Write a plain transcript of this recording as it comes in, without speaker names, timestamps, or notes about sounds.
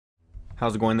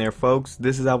How's it going there, folks?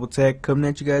 This is Apple Tech coming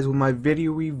at you guys with my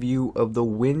video review of the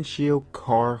windshield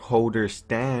car holder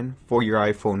stand for your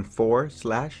iPhone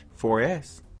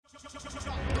 4/4S.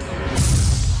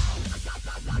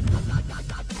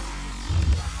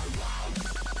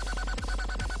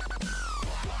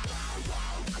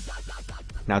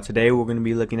 Now today we're going to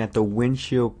be looking at the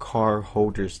windshield car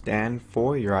holder stand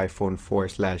for your iPhone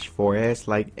 4/4S.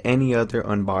 Like any other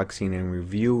unboxing and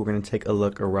review, we're going to take a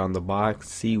look around the box,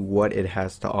 see what it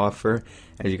has to offer.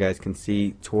 As you guys can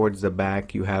see, towards the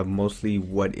back you have mostly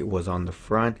what it was on the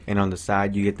front, and on the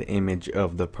side you get the image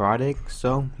of the product.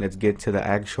 So let's get to the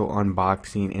actual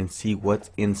unboxing and see what's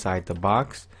inside the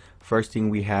box. First thing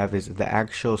we have is the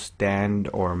actual stand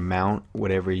or mount,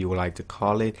 whatever you would like to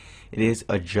call it. It is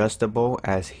adjustable,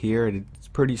 as here it's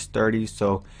pretty sturdy,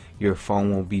 so your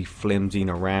phone won't be flimsing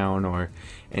around or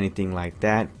anything like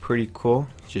that. Pretty cool.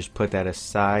 Just put that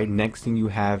aside. Next thing you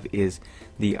have is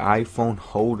the iPhone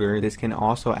holder. This can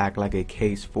also act like a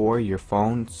case for your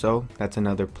phone, so that's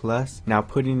another plus. Now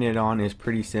putting it on is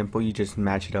pretty simple. You just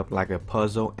match it up like a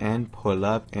puzzle and pull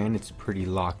up, and it's pretty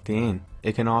locked in.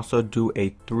 It can also do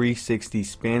a 360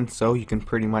 spin, so you can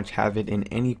pretty much have it in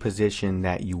any position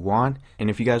that you want. And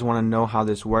if you guys want to know how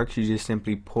this works, you just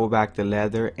simply pull back the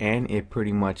leather and it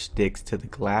pretty much sticks to the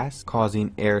glass,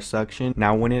 causing air suction.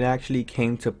 Now when it actually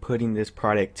came to putting this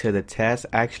product to the test,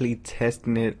 actually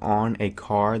testing it on a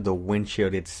car, the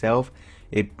windshield itself,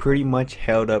 it pretty much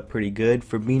held up pretty good.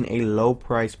 For being a low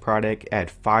price product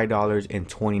at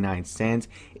 $5.29,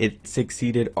 it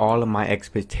succeeded all of my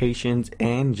expectations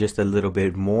and just a little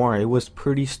bit more. It was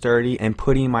pretty sturdy, and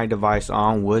putting my device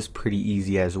on was pretty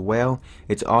easy as well.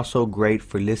 It's also great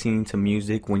for listening to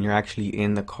music when you're actually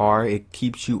in the car. It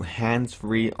keeps you hands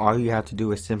free. All you have to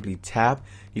do is simply tap.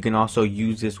 You can also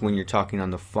use this when you're talking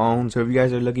on the phone. So if you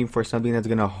guys are looking for something that's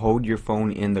going to hold your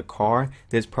phone in the car,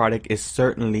 this product is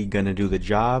certainly going to do the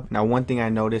job. Now one thing I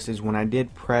noticed is when I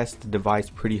did press the device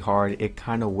pretty hard, it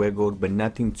kind of wiggled, but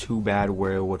nothing too bad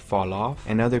where it would fall off.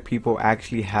 And other people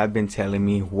actually have been telling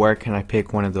me, where can I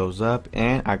pick one of those up?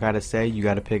 And I gotta say, you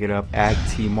gotta pick it up at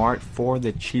T-Mart for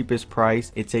the cheapest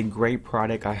price. It's a great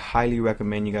product. I highly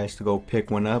recommend you guys to go pick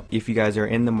one up if you guys are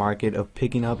in the market of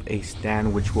picking up a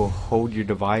stand which will hold your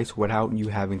device without you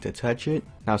having to touch it.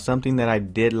 Now something that I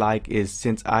did like is,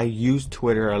 since I use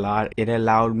Twitter a lot, it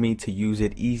allowed me to use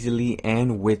it easily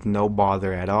and with no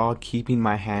bother at all, keeping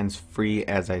my hands free,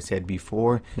 as I said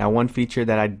before. Now one feature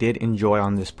that I did enjoy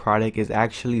on this product is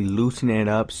actually loosening it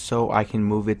up so I can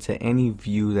move it to any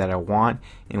view that I want,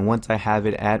 and once I have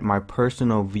it at my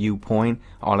personal viewpoint,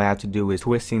 all I have to do is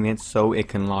twisting it so it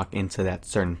can lock into that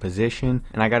certain position.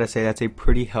 And I gotta say, that's a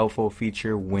pretty helpful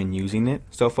feature when using it.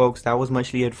 So folks, that was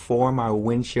mostly it for my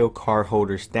windshield car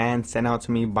holder stand sent out to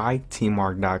me by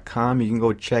tmark.com. You can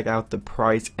go check out the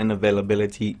price and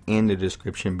availability in the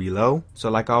description below. So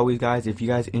like always guys, if you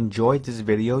guys enjoyed this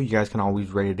video, you guys can always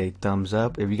rate it a thumbs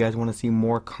up. If you guys want to see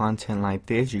more content like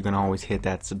this, you can always hit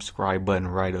that subscribe button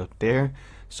right up there.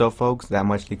 So folks, that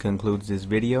muchly concludes this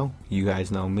video. You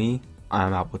guys know me,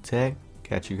 I'm Apple Tech.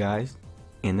 Catch you guys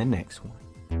in the next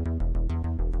one.